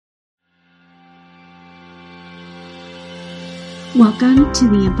Welcome to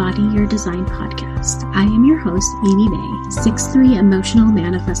the Embody Your Design podcast. I am your host, Amy May, 6'3" emotional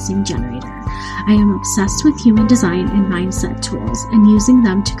manifesting generator. I am obsessed with human design and mindset tools and using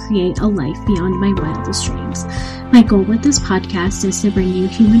them to create a life beyond my wildest dreams. My goal with this podcast is to bring you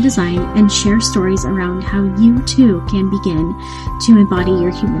human design and share stories around how you too can begin to embody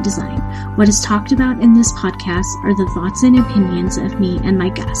your human design. What is talked about in this podcast are the thoughts and opinions of me and my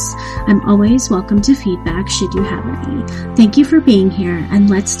guests. I'm always welcome to feedback should you have any. Thank you for being here, and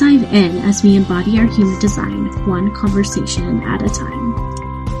let's dive in as we embody our human design, one conversation at a time.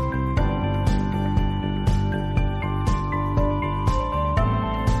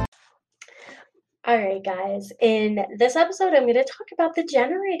 All right, guys, in this episode, I'm going to talk about the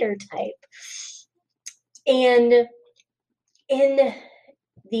generator type. And in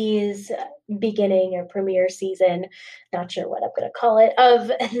these beginning or premiere season, not sure what I'm going to call it, of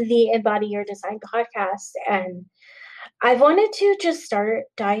the Embody Your Design podcast, and I wanted to just start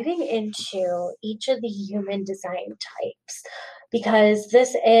diving into each of the human design types because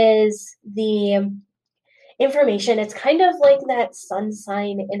this is the information. It's kind of like that sun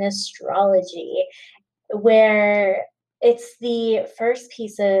sign in astrology where it's the first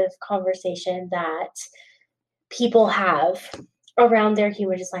piece of conversation that people have around their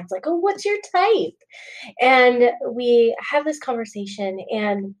human designs. Like, oh, what's your type? And we have this conversation,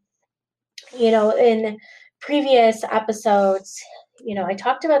 and, in previous episodes, I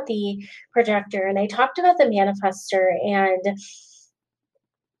talked about the projector and I talked about the manifester, and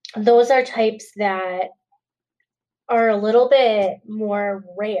those are types that are a little bit more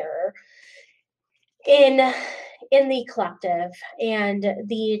rare in the collective, and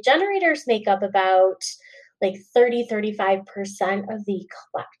the generators make up about like 35% of the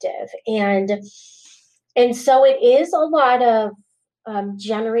collective, and so it is a lot of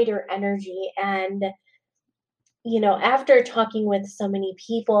generator energy. And after talking with so many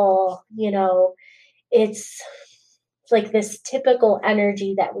people, it's like this typical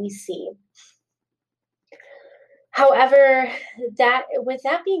energy that we see. However, with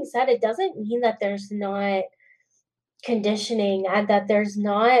that being said, it doesn't mean that there's not conditioning and that there's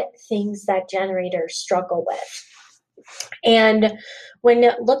not things that generators struggle with. And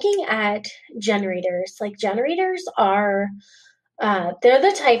when looking at generators, like generators are, they're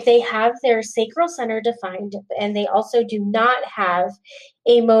the type, they have their sacral center defined, and they also do not have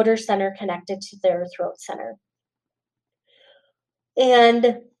a motor center connected to their throat center.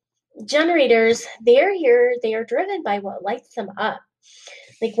 And generators, they are driven by what lights them up.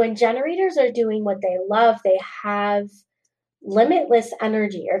 Like when generators are doing what they love, they have limitless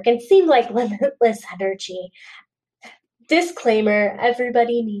energy, or it can seem like limitless energy. Disclaimer,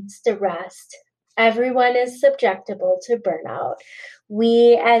 everybody needs to rest. Everyone is susceptible to burnout.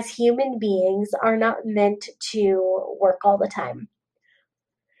 We as human beings are not meant to work all the time.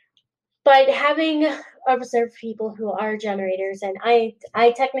 But having observed people who are generators, and I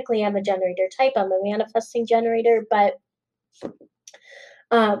technically am a generator type, I'm a manifesting generator, but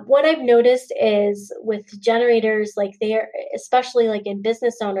what I've noticed is with generators, like they're, especially like in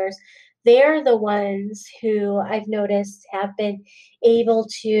business owners, they're the ones who I've noticed have been able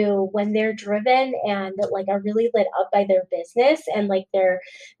to, when they're driven and like are really lit up by their business and like their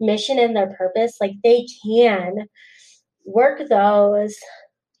mission and their purpose, like they can work those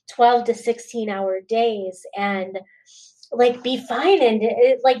 12 to 16-hour days and like be fine, and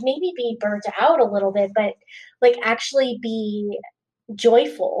like maybe be burnt out a little bit, but like actually be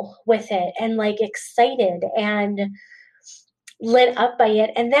joyful with it and like excited and lit up by it,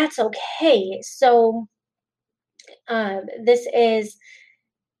 and that's okay. So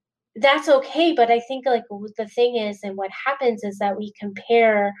that's okay, but I think like the thing is, and what happens is that we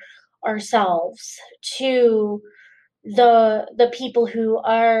compare ourselves to the people who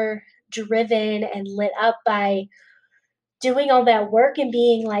are driven and lit up by doing all that work and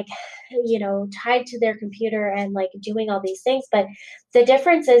being like, tied to their computer and like doing all these things. But the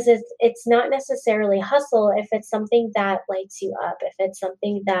difference is it's not necessarily hustle if it's something that lights you up, if it's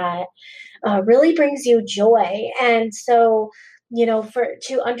something that really brings you joy. And so,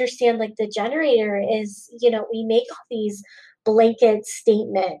 to understand like the generator is, we make all these blanket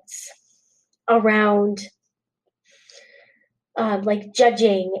statements around like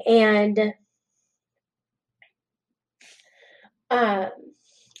judging and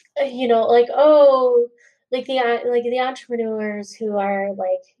like, oh, like the entrepreneurs who are like,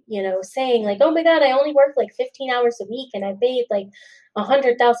 saying like, oh my God, I only work like 15 hours a week and I made like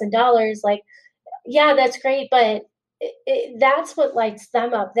 $100,000. Like, yeah, that's great, but that's what lights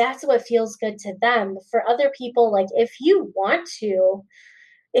them up. That's what feels good to them. For other people, like if you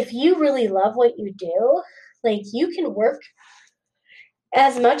really love what you do, like you can work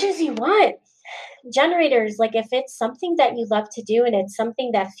as much as you want. Generators, like if it's something that you love to do and it's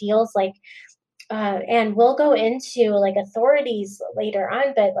something that feels like, and we'll go into like authorities later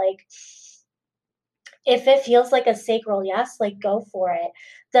on, but like if it feels like a sacral yes, like go for it.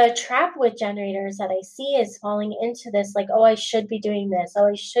 The trap with generators that I see is falling into this, like, oh, I should be doing this. Oh,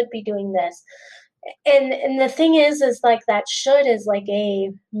 I should be doing this. And the thing is like that should is like a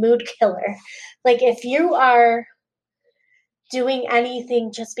mood killer. Like if you are doing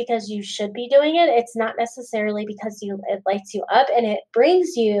anything just because you should be doing it, it's not necessarily because it lights you up, and it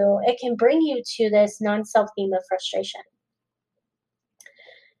can bring you to this non-self theme of frustration.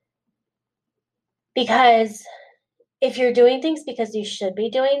 Because if you're doing things because you should be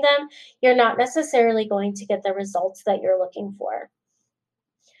doing them, you're not necessarily going to get the results that you're looking for.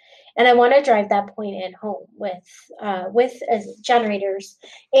 And I want to drive that point in home with generators.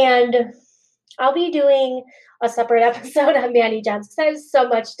 And I'll be doing a separate episode on Manny Johns because I have so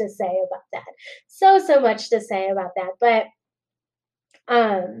much to say about that. So much to say about that. But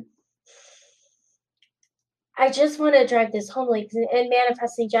um, I just want to drive this home, like, and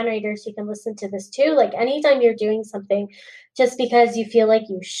manifesting generators, you can listen to this too. Like, anytime you're doing something just because you feel like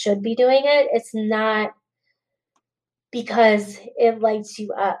you should be doing it, it's not because it lights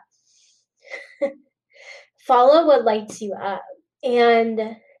you up. Follow what lights you up.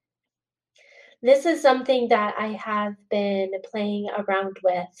 And this is something that I have been playing around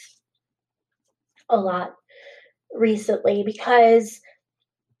with a lot recently because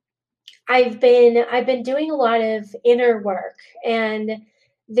I've been doing a lot of inner work, and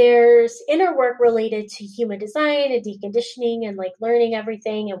there's inner work related to human design and deconditioning and like learning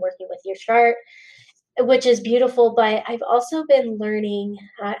everything and working with your chart, which is beautiful. But I've also been learning,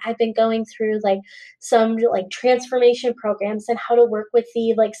 I've been going through like some like transformation programs and how to work with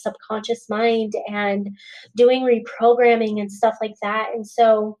the like subconscious mind and doing reprogramming and stuff like that. And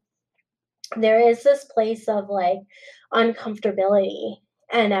so there is this place of like uncomfortability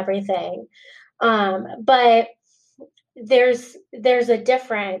and everything. But there's a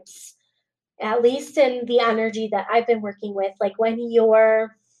difference, at least in the energy that I've been working with. Like when you're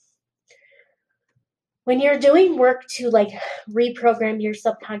doing work to like reprogram your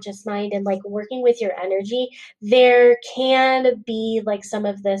subconscious mind and like working with your energy, there can be like some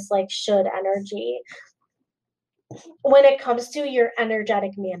of this like should energy when it comes to your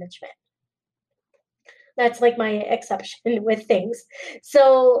energetic management. That's like my exception with things.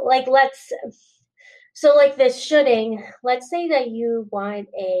 So like this shoulding, let's say you want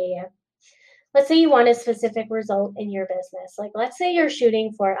a specific result in your business. Like let's say you're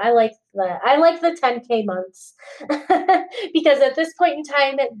shooting for, I like the 10K months because at this point in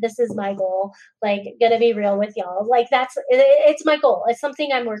time this is my goal. Like gonna be real with y'all. Like it's my goal. It's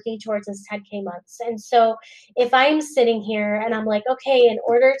something I'm working towards, is 10K months. And so if I'm sitting here and I'm like, okay, in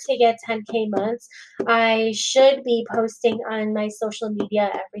order to get 10K months, I should be posting on my social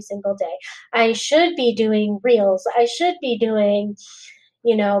media every single day. I should be doing reels. I should be doing,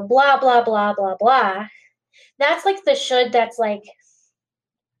 blah, blah, blah, blah, blah. That's like the should, that's like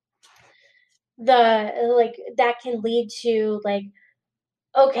that can lead to like,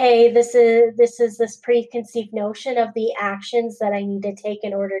 okay, this is this preconceived notion of the actions that I need to take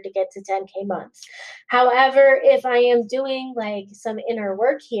in order to get to 10K months. However, if I am doing like some inner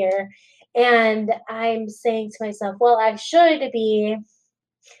work here and I'm saying to myself, well, I should be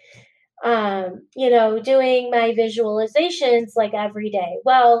doing my visualizations like every day.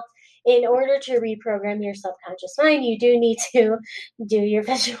 Well, in order to reprogram your subconscious mind, you do need to do your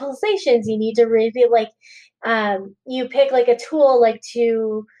visualizations. You need to really you pick like a tool like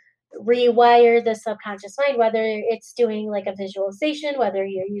to rewire the subconscious mind, whether it's doing like a visualization, whether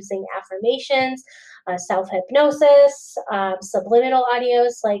you're using affirmations, self hypnosis, subliminal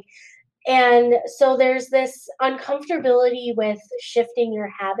audios, like. And so there's this uncomfortability with shifting your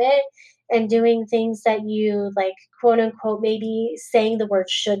habit and doing things that you like, quote unquote, maybe saying the word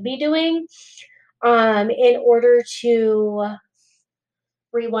should be doing, in order to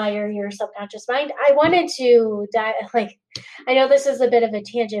rewire your subconscious mind. I wanted to like, I know this is a bit of a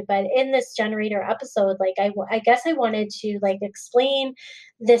tangent, but in this generator episode, like, I guess I wanted to like explain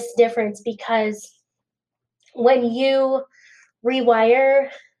this difference, because when you rewire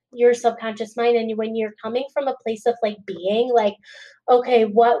your subconscious mind and when you're coming from a place of like being like, okay,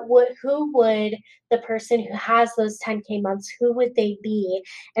 who would the person who has those 10K months, who would they be,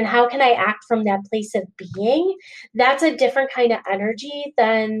 and how can I act from that place of being? That's a different kind of energy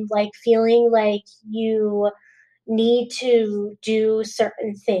than like feeling like you need to do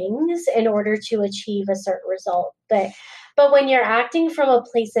certain things in order to achieve a certain result. But when you're acting from a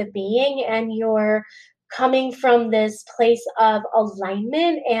place of being and you're coming from this place of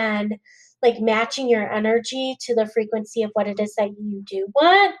alignment and like matching your energy to the frequency of what it is that you do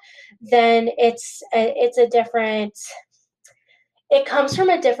want, then it's a different, it comes from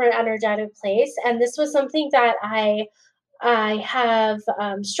a different energetic place. And this was something that I have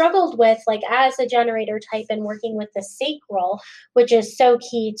struggled with, like as a generator type and working with the sacral, which is so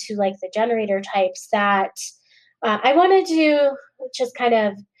key to like the generator types, that I wanted to just kind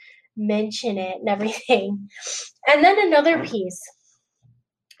of mention it and everything. And then another piece,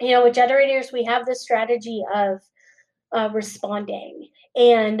 with generators, we have the strategy of responding.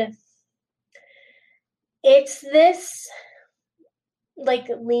 And it's this like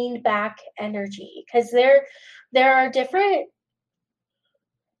lean back energy, because there are different,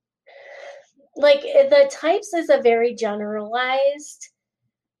 like the types is a very generalized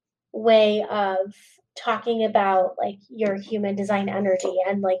way of talking about like your human design energy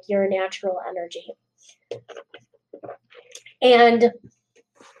and like your natural energy. And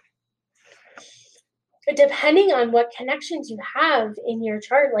depending on what connections you have in your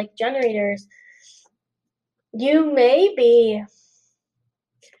chart, like generators, you may be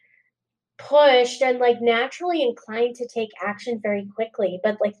pushed and like naturally inclined to take action very quickly.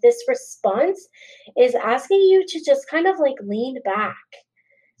 But like this response is asking you to just kind of like lean back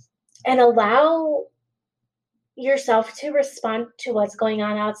and allow yourself to respond to what's going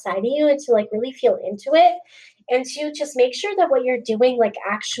on outside of you and to like really feel into it and to just make sure that what you're doing like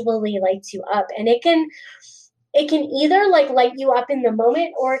actually lights you up. And it can either like light you up in the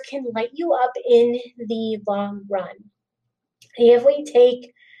moment, or it can light you up in the long run. If we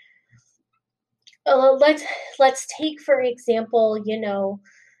take let's take for example,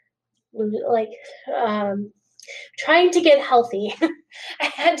 like trying to get healthy. I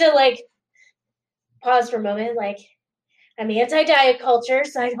had to like pause for a moment. Like, I'm anti-diet culture,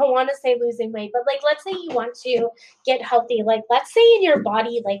 so I don't want to say losing weight, but like, let's say you want to get healthy. Like, let's say in your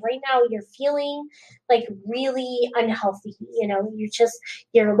body, like right now, you're feeling like really unhealthy.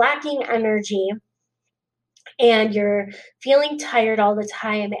 You're lacking energy and you're feeling tired all the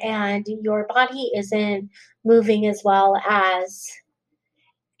time, and your body isn't moving as well as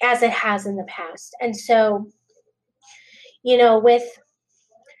it has in the past. And so, with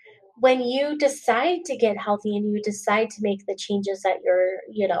when you decide to get healthy and you decide to make the changes that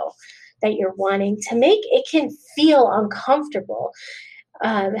you're wanting to make, it can feel uncomfortable.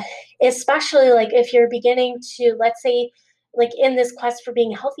 um, Especially like if you're beginning to, let's say, like in this quest for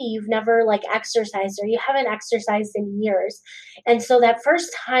being healthy, you've never like exercised, or you haven't exercised in years. And so that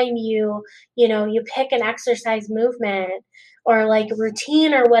first time you pick an exercise movement or like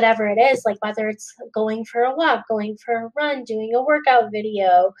routine or whatever it is, like whether it's going for a walk, going for a run, doing a workout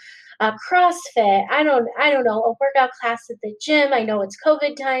video, CrossFit, I don't know, a workout class at the gym. I know it's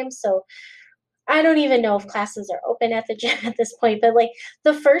COVID time, so I don't even know if classes are open at the gym at this point, but like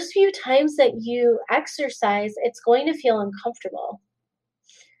the first few times that you exercise, it's going to feel uncomfortable.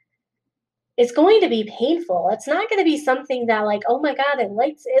 It's going to be painful. It's not going to be something that like, oh my God, it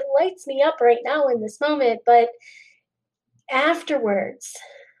lights me up right now in this moment, but afterwards,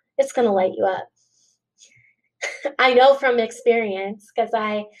 it's going to light you up. I know from experience, because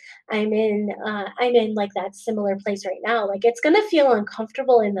I'm in like that similar place right now. Like it's gonna feel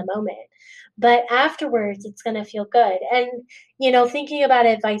uncomfortable in the moment, but afterwards it's gonna feel good. And thinking about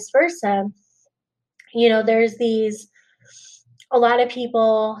it vice versa, there's these a lot of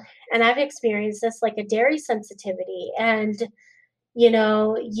people, and I've experienced this, like a dairy sensitivity, and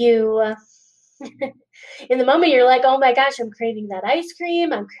you in the moment you're like, oh my gosh, I'm craving that ice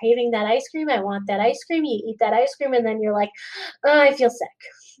cream, I want that ice cream, you eat that ice cream, and then you're like, oh, I feel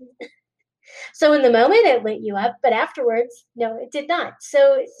sick. So in the moment it lit you up, but afterwards, no, it did not.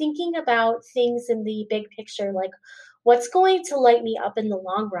 So thinking about things in the big picture, like what's going to light me up in the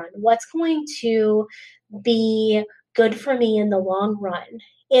long run, what's going to be good for me in the long run,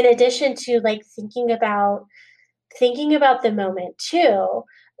 in addition to like thinking about the moment too.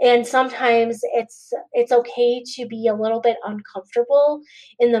 And sometimes it's okay to be a little bit uncomfortable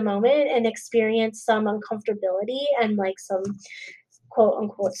in the moment and experience some uncomfortability and like some quote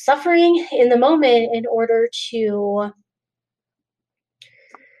unquote suffering in the moment, in order to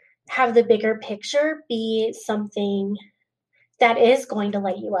have the bigger picture be something that is going to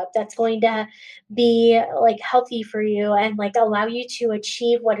light you up, that's going to be like healthy for you and like allow you to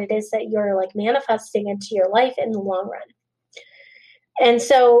achieve what it is that you're like manifesting into your life in the long run. And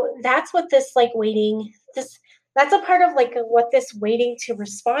so that's what this like waiting, this that's a part of like what this waiting to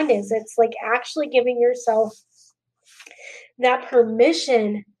respond is. It's like actually giving yourself that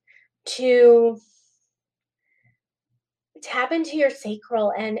permission to tap into your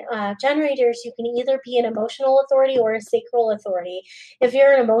sacral. And generators, you can either be an emotional authority or a sacral authority. If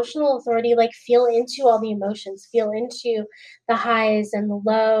you're an emotional authority, like feel into all the emotions, feel into the highs and the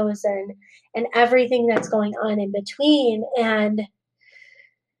lows and everything that's going on in between. And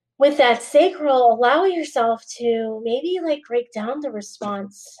with that sacral, allow yourself to maybe like break down the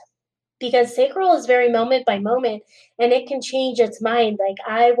response, because sacral is very moment by moment and it can change its mind. Like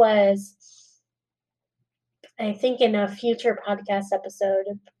I think in a future podcast episode,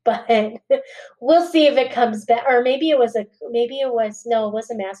 but we'll see if it comes back. Or maybe it was no, it was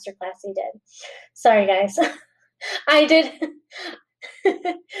a master class he did. Sorry guys. I did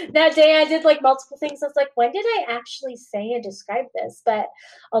that day I did like multiple things. I was like, when did I actually say and describe this? But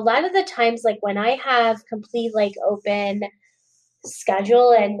a lot of the times, like when I have complete like open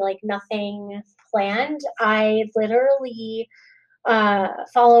schedule and like nothing planned, I literally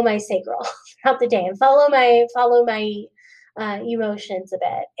follow my sacral throughout the day and follow my emotions a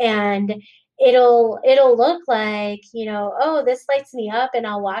bit. And it'll look like, oh, this lights me up, and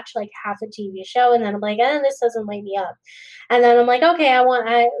I'll watch like half a TV show and then I'm like, this doesn't light me up. And then I'm like, okay, I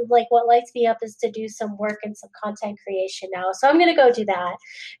like, what lights me up is to do some work and some content creation now. So I'm gonna go do that.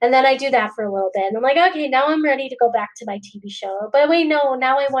 And then I do that for a little bit. And I'm like, okay, now I'm ready to go back to my TV show. But wait, no,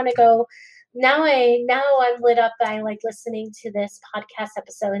 now I want to go. Now I'm lit up by like listening to this podcast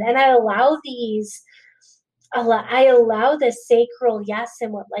episode, and I allow the sacral yes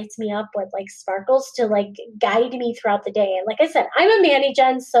and what lights me up, what like sparkles, to like guide me throughout the day. And like I said, I'm a Manny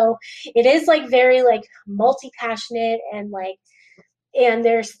Gen, so it is like very like multi-passionate, and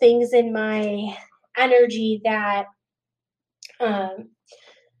there's things in my energy that can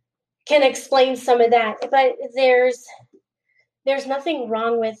explain some of that. But there's nothing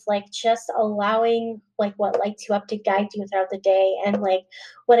wrong with like just allowing like what lights you up to guide you throughout the day. And like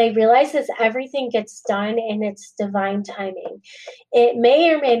what I realize is everything gets done in its divine timing. It may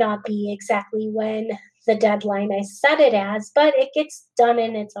or may not be exactly when the deadline I set it as, but it gets done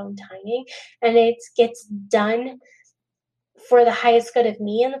in its own timing, and it gets done for the highest good of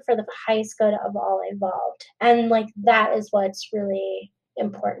me and for the highest good of all involved. And like that is what's really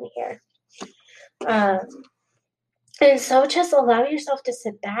important here. And so just allow yourself to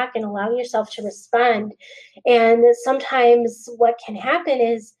sit back and allow yourself to respond. And sometimes what can happen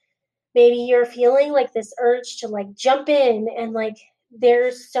is maybe you're feeling like this urge to like jump in, and like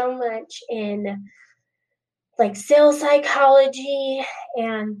there's so much in like sales psychology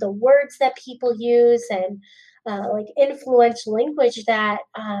and the words that people use, and like influential language that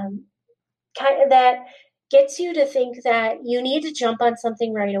that gets you to think that you need to jump on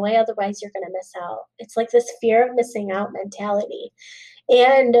something right away, otherwise you're going to miss out. It's like this fear of missing out mentality.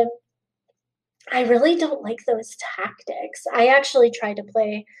 And I really don't like those tactics. I actually tried to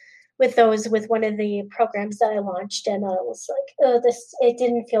play with those with one of the programs that I launched, and I was like, oh, it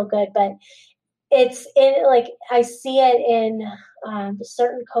didn't feel good. But it's in like, I see it in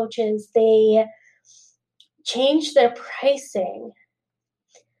certain coaches. They change their pricing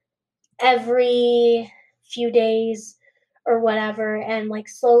every few days or whatever, and like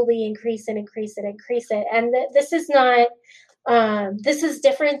slowly increase it. And this is not this is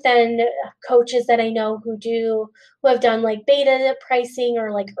different than coaches that I know who have done like beta pricing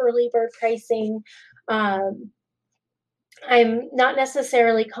or like early bird pricing. I'm not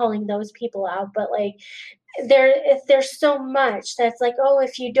necessarily calling those people out, but like there's so much that's like, oh,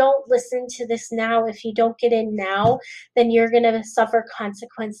 if you don't listen to this now, if you don't get in now, then you're going to suffer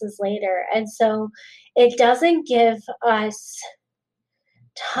consequences later. And so it doesn't give us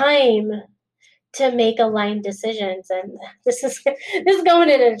time to make aligned decisions. And this is going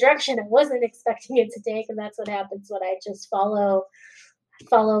in a direction I wasn't expecting it to take, and that's what happens when I just follow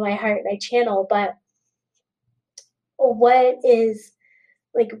my heart and I channel. But what is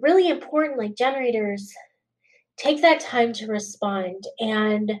like really important, like generators, take that time to respond.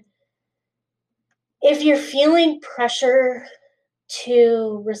 And if you're feeling pressure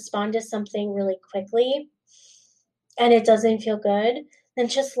to respond to something really quickly and it doesn't feel good, then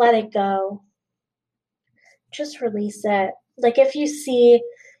just let it go. Just release it. Like if you see,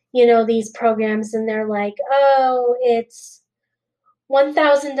 these programs and they're like, oh, it's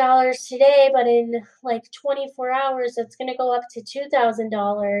 $1,000 today, but in like 24 hours, it's going to go up to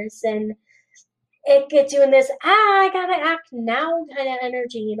 $2,000. And it gets you in this, I gotta act now kind of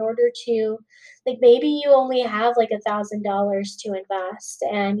energy in order to, like, maybe you only have like $1,000 to invest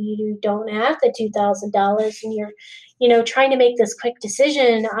and you don't have the $2,000, and you're, trying to make this quick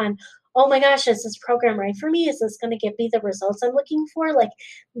decision on, oh my gosh, is this program right for me? Is this going to give me the results I'm looking for? Like,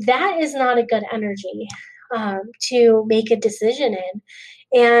 that is not a good energy to make a decision in.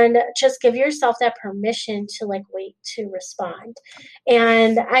 and just give yourself that permission to like wait to respond.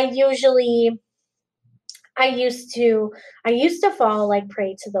 And I used to fall like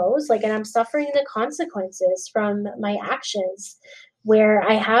prey to those, like, and I'm suffering the consequences from my actions where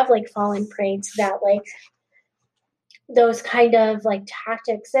I have like fallen prey to that, like those kind of like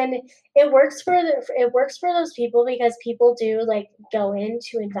tactics. And it works for those people because people do like go in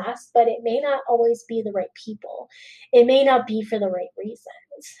to invest, but it may not always be the right people. It may not be for the right reasons.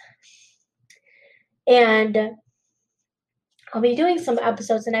 And I'll be doing some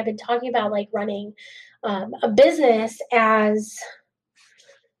episodes, and I've been talking about like running a business as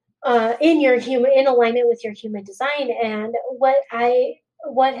in alignment with your human design. And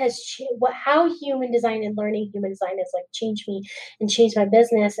how human design and learning human design has like changed me and changed my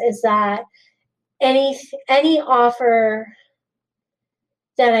business is that any offer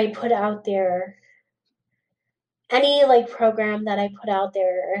that I put out there, any like program that I put out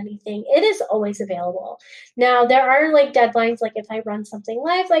there or anything, it is always available. Now there are like deadlines, like if I run something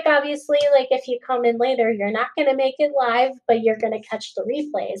live, like obviously like if you come in later, you're not going to make it live, but you're going to catch the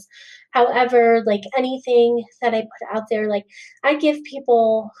replays. However, like anything that I put out there, like I give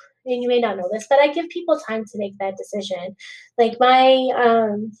people, and you may not know this, but I give people time to make that decision. Like my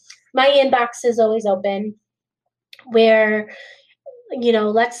inbox is always open where,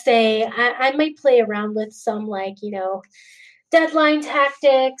 let's say I might play around with some like, deadline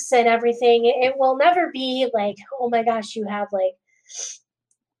tactics and everything. It will never be like, oh my gosh, you have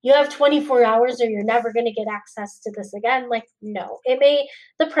 24 hours or you're never going to get access to this again. Like, no,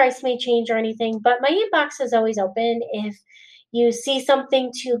 the price may change or anything, but my inbox is always open. If you see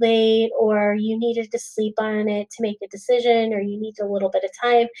something too late or you needed to sleep on it to make a decision or you need a little bit of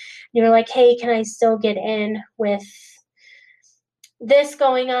time, you're like, hey, can I still get in with this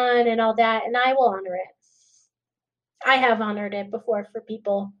going on and all that? And I will honor it. I have honored it before for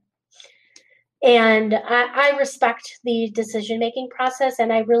people. And I respect the decision-making process.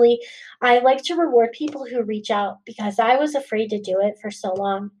 And I like to reward people who reach out because I was afraid to do it for so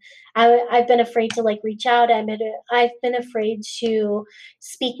long. I've been afraid to like reach out. I've been afraid to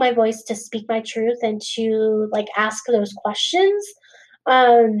speak my voice, to speak my truth, and to like ask those questions.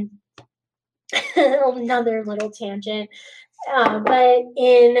 Another little tangent. But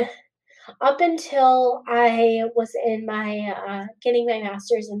up until I was in my getting my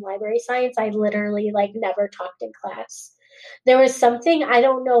master's in library science, I literally like never talked in class. There was something, I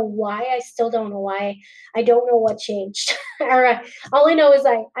don't know why. I still don't know why. I don't know what changed. All I know is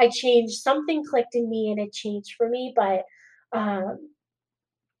I changed. Something clicked in me and it changed for me. But um,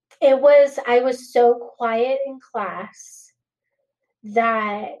 I was so quiet in class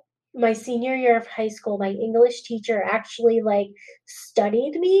that my senior year of high school, my English teacher actually like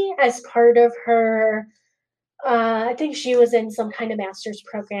studied me as part of her. I think she was in some kind of master's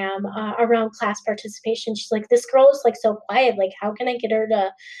program around class participation. She's like, this girl is like so quiet. Like, how can I get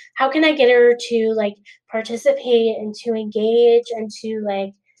her to like participate and to engage and to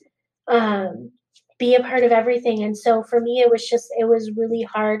like be a part of everything? And so for me, it was really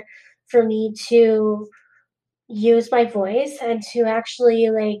hard for me to use my voice and to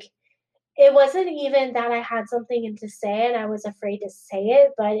actually like, it wasn't even that I had something to say and I was afraid to say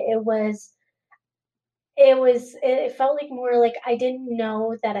it, but it felt like more like I didn't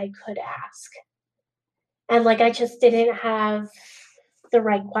know that I could ask. And like I just didn't have the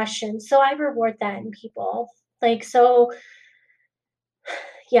right questions. So I reward that in people. Like so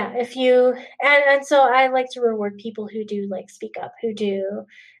yeah, if you and so I like to reward people who do like speak up, who do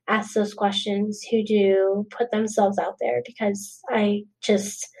ask those questions, who do put themselves out there because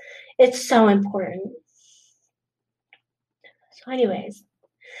it's so important. So anyways,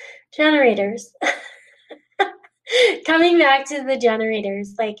 generators. Coming back to the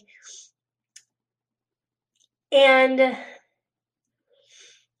generators, like, and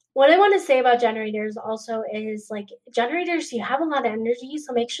what I want to say about generators also is like generators, you have a lot of energy,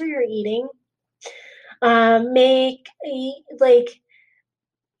 so make sure you're eating. Like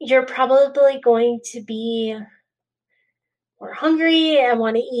you're probably going to be more hungry and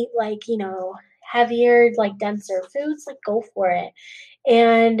want to eat like, heavier, like denser foods, like go for it.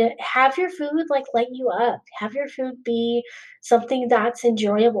 And have your food like light you up. Have your food be something that's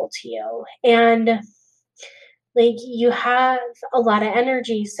enjoyable to you. And like you have a lot of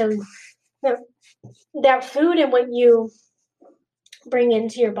energy. So that food and what you bring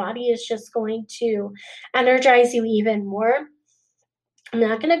into your body is just going to energize you even more. I'm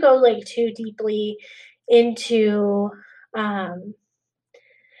not going to go like too deeply into um,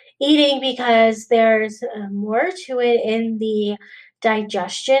 eating because there's more to it in the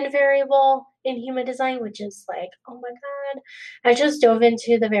digestion variable in human design, which is like, oh my God. I just dove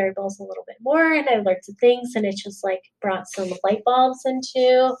into the variables a little bit more and I learned some things and it just like brought some light bulbs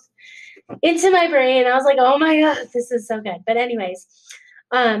into my brain. I was like, oh my God, this is so good. But anyways,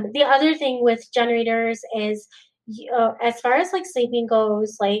 the other thing with generators is, as far as like sleeping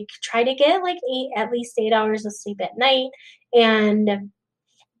goes, like try to get like at least 8 hours of sleep at night. And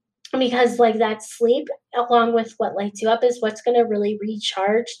because like that sleep along with what lights you up is what's going to really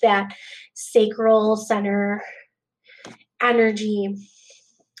recharge that sacral center energy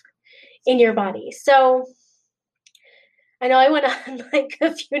in your body. So I know I went on like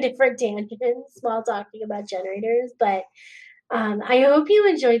a few different tangents while talking about generators, but I hope you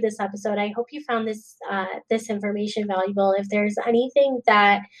enjoyed this episode. I hope you found this information valuable. If there's anything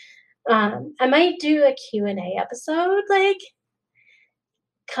that I might do a Q&A episode like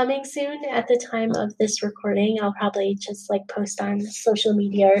coming soon at the time of this recording. I'll probably just like post on social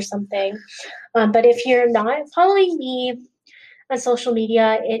media or something. But if you're not following me on social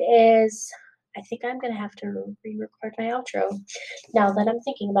media, I think I'm going to have to re-record my outro now that I'm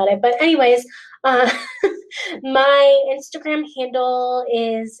thinking about it. But anyways, my Instagram handle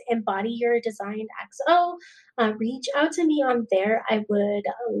is Embody Your Design XO. Reach out to me on there. I would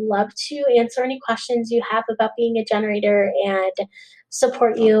love to answer any questions you have about being a generator and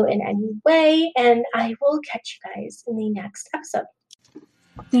support you in any way. And I will catch you guys in the next episode.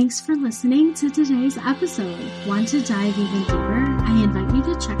 Thanks for listening to today's episode. Want to dive even deeper? I invite you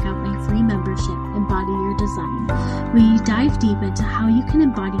to check out my free membership, Embody Your Design. We dive deep into how you can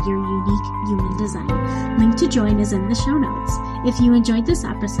embody your unique human design. Link to join is in the show notes. If you enjoyed this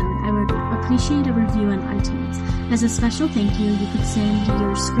episode, I would appreciate a review on iTunes. As a special thank you, you could send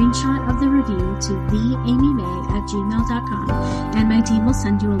your screenshot of the review to theamymay@gmail.com and my team will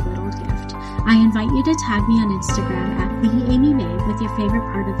send you a little gift. I invite you to tag me on Instagram at @theamymay with your favorite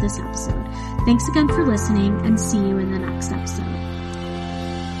part of this episode. Thanks again for listening and see you in the next episode.